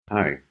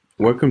Hi,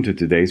 welcome to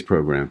today's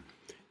program.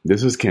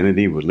 This is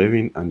Kennedy with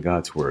Living on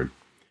God's Word.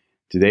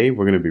 Today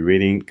we're going to be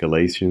reading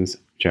Galatians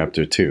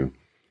chapter 2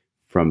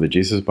 from the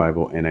Jesus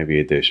Bible NIV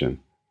edition.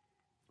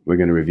 We're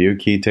going to review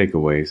key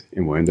takeaways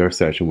and we'll end our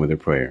session with a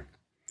prayer.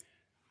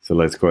 So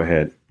let's go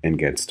ahead and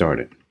get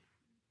started.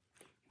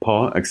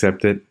 Paul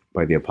accepted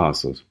by the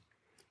apostles.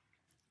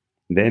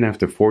 Then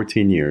after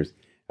 14 years,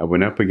 I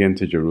went up again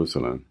to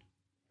Jerusalem,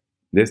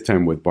 this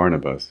time with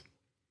Barnabas.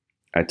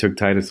 I took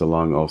Titus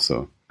along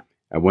also.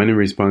 I went in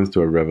response to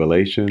a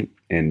revelation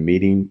and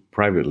meeting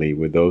privately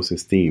with those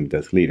esteemed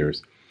as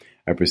leaders.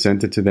 I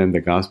presented to them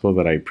the gospel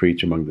that I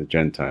preach among the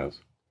Gentiles.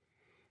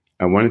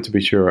 I wanted to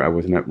be sure I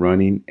was not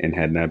running and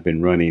had not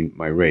been running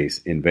my race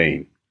in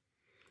vain.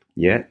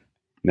 Yet,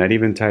 not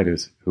even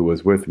Titus, who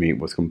was with me,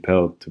 was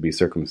compelled to be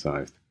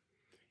circumcised,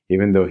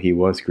 even though he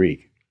was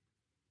Greek.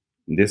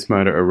 This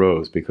matter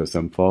arose because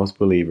some false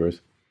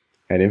believers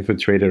had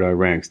infiltrated our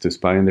ranks to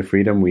spy on the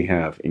freedom we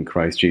have in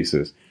Christ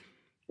Jesus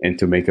and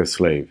to make us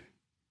slaves.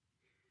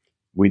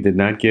 We did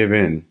not give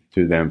in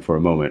to them for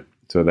a moment,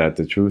 so that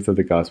the truth of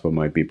the gospel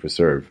might be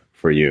preserved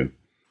for you.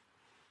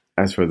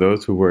 As for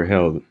those who were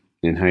held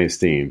in high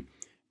esteem,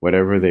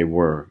 whatever they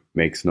were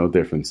makes no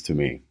difference to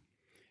me.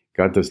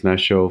 God does not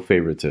show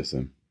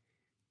favoritism.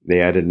 They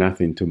added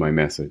nothing to my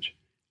message.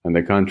 On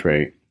the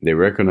contrary, they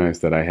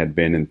recognized that I had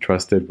been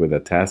entrusted with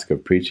the task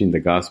of preaching the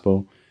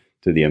gospel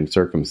to the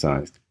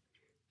uncircumcised,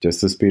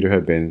 just as Peter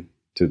had been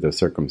to the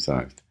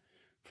circumcised.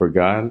 For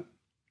God,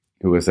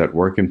 who was at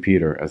work in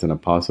Peter as an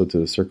apostle to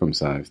the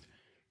circumcised,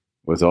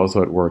 was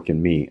also at work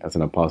in me as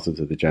an apostle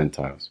to the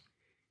Gentiles.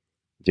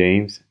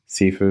 James,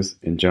 Cephas,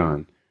 and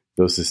John,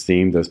 those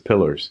esteemed as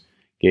pillars,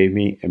 gave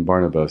me and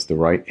Barnabas the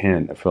right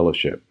hand of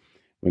fellowship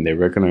when they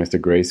recognized the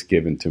grace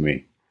given to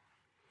me.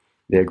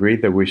 They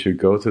agreed that we should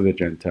go to the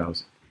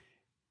Gentiles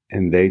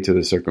and they to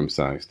the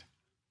circumcised.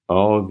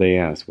 All they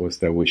asked was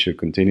that we should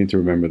continue to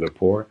remember the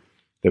poor,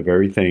 the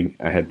very thing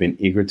I had been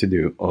eager to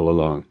do all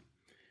along.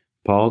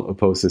 Paul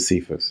opposed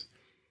Cephas.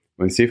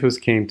 When Cephas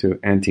came to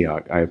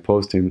Antioch, I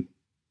opposed him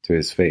to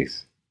his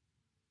face,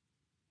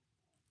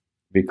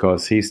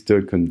 because he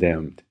stood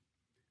condemned.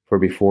 For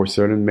before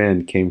certain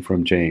men came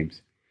from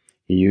James,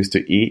 he used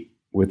to eat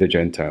with the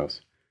Gentiles.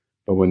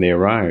 But when they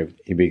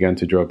arrived, he began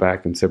to draw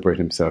back and separate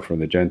himself from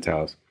the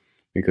Gentiles,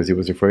 because he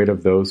was afraid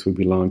of those who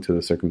belonged to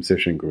the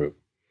circumcision group.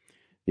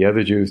 The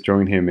other Jews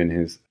joined him in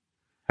his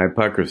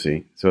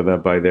hypocrisy, so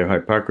that by their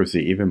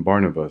hypocrisy even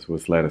Barnabas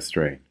was led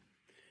astray.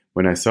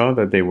 When I saw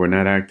that they were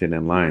not acting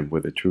in line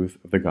with the truth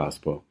of the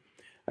gospel,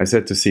 I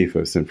said to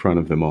Cephas in front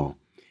of them all,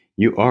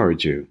 "You are a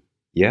Jew,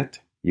 yet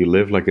you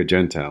live like a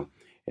Gentile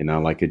and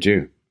not like a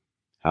Jew.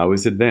 How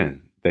is it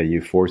then that you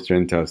force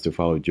Gentiles to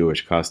follow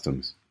Jewish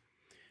customs?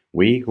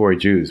 We who are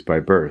Jews by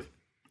birth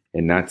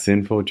and not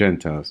sinful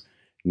Gentiles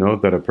know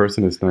that a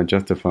person is not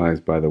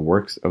justified by the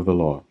works of the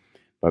law,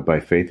 but by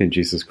faith in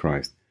Jesus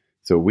Christ.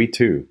 So we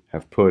too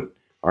have put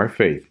our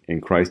faith in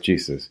Christ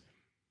Jesus,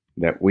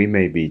 that we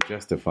may be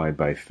justified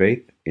by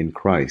faith in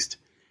Christ,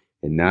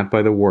 and not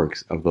by the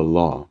works of the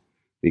law,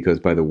 because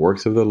by the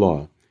works of the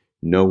law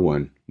no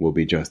one will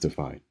be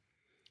justified.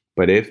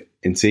 But if,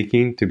 in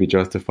seeking to be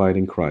justified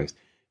in Christ,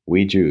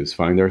 we Jews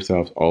find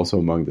ourselves also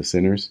among the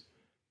sinners,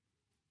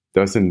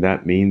 doesn't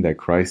that mean that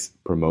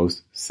Christ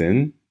promotes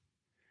sin?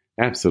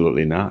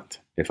 Absolutely not.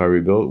 If I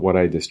rebuilt what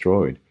I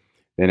destroyed,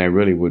 then I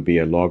really would be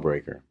a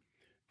lawbreaker.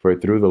 For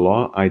through the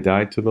law I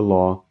died to the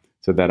law,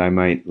 so that I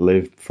might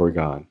live for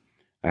God.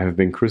 I have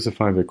been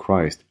crucified with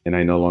Christ, and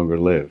I no longer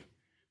live,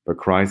 but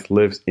Christ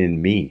lives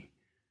in me.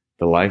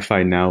 The life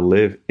I now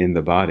live in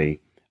the body,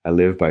 I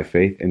live by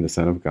faith in the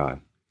Son of God,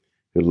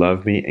 who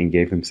loved me and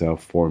gave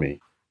himself for me.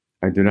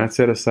 I do not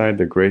set aside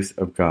the grace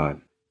of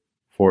God,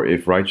 for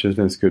if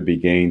righteousness could be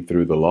gained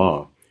through the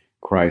law,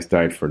 Christ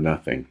died for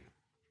nothing."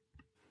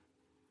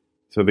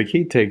 So the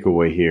key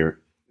takeaway here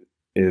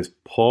is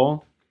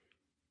Paul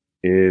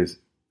is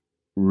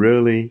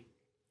really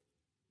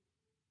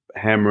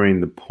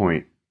hammering the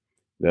point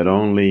that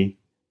only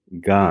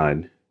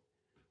God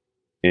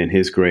and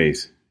his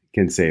grace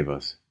can save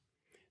us.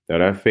 That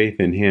our faith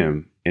in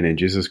him and in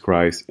Jesus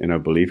Christ and our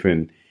belief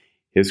in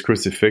his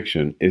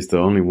crucifixion is the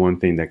only one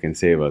thing that can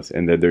save us,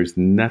 and that there's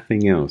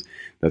nothing else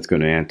that's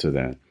going to add to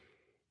that.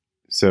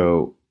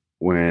 So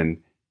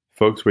when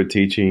folks were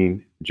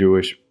teaching,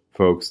 Jewish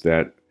folks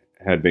that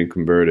had been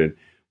converted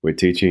were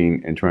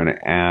teaching and trying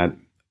to add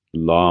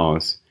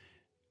laws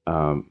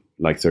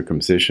like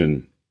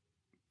circumcision,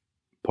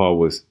 Paul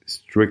was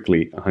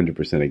strictly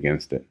 100%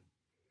 against it.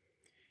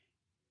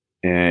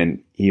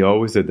 And he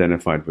always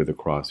identified with the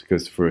cross,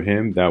 because for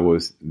him, that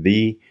was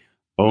the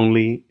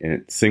only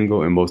and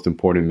single and most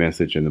important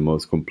message and the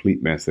most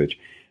complete message.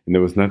 And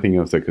there was nothing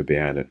else that could be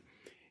added.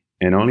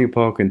 And only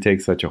Paul can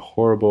take such a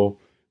horrible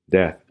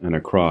death on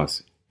a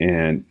cross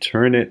and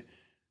turn it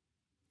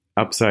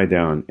upside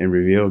down and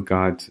reveal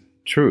God's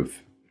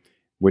truth,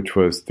 which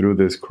was through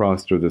this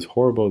cross, through this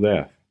horrible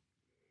death,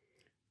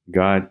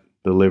 God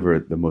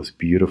delivered the most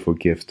beautiful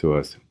gift to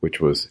us, which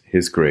was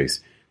his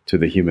grace to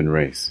the human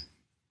race.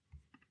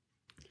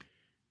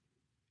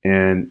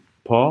 And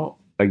Paul,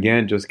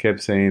 again, just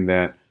kept saying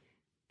that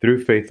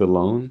through faith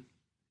alone,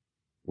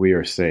 we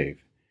are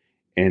saved.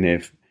 And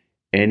if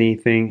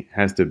anything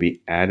has to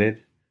be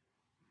added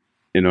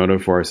in order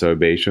for our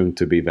salvation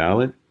to be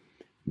valid,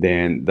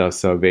 then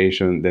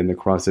the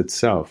cross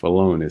itself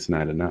alone is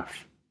not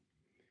enough.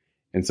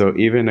 And so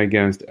even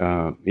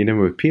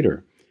with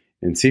Peter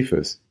and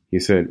Cephas, he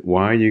said,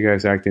 why are you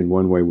guys acting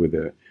one way with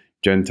the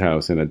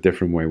Gentiles and a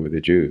different way with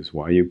the Jews?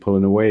 Why are you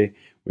pulling away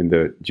when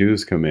the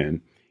Jews come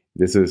in?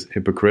 This is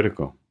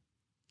hypocritical.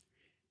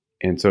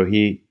 And so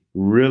he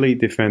really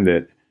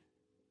defended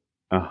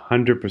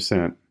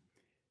 100%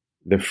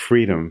 the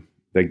freedom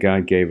that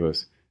God gave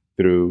us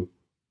through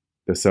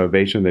the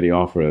salvation that he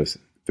offered us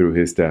through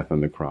his death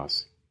on the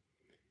cross.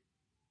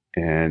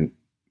 And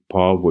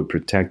Paul would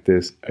protect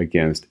this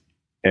against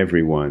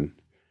everyone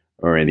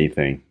or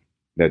anything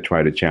that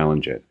tried to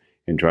challenge it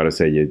and try to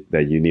say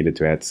that you needed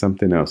to add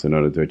something else in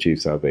order to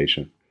achieve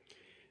salvation.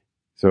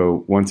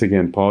 So once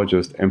again, Paul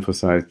just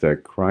emphasized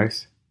that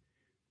Christ's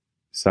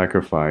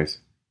sacrifice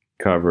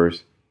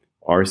covers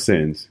our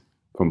sins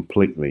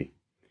completely.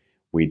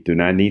 We do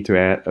not need to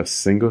add a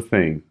single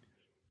thing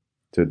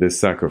to this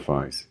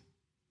sacrifice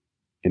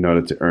in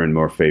order to earn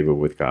more favor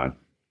with God.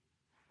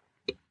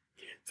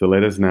 So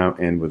let us now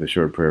end with a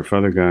short prayer.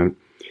 Father God,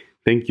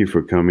 thank you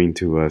for coming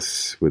to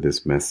us with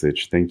this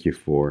message. Thank you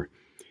for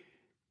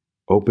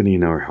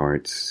opening our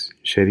hearts,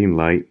 shedding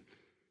light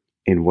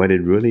in what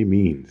it really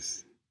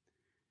means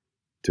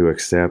to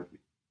accept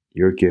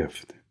your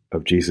gift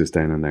of Jesus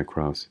dying on that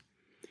cross.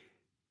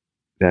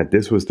 That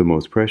this was the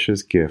most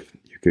precious gift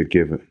you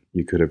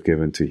could have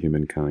given to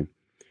humankind.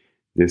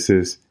 This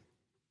is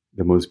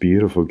the most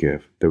beautiful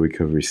gift that we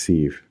could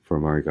receive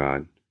from our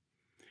God.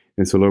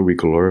 And so, Lord, we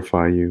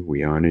glorify you,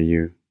 we honor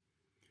your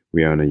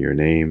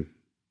name,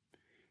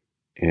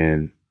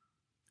 and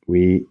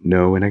we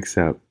know and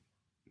accept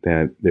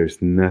that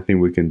there's nothing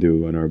we can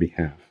do on our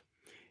behalf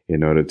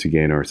in order to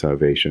gain our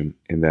salvation,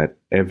 and that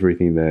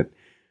everything that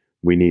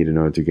we need in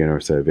order to gain our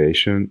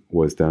salvation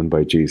was done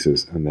by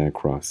Jesus on that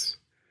cross.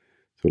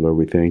 So, Lord,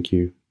 we thank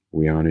you,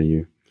 we honor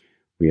you,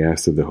 we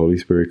ask that the Holy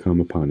Spirit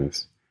come upon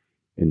us.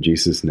 In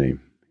Jesus'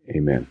 name,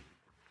 amen.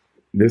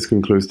 This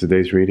concludes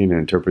today's reading and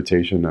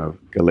interpretation of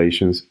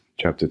Galatians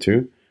chapter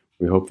 2.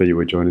 We hope that you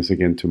will join us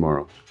again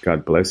tomorrow.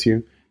 God bless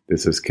you.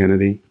 This is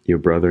Kennedy, your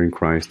brother in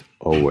Christ,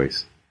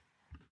 always.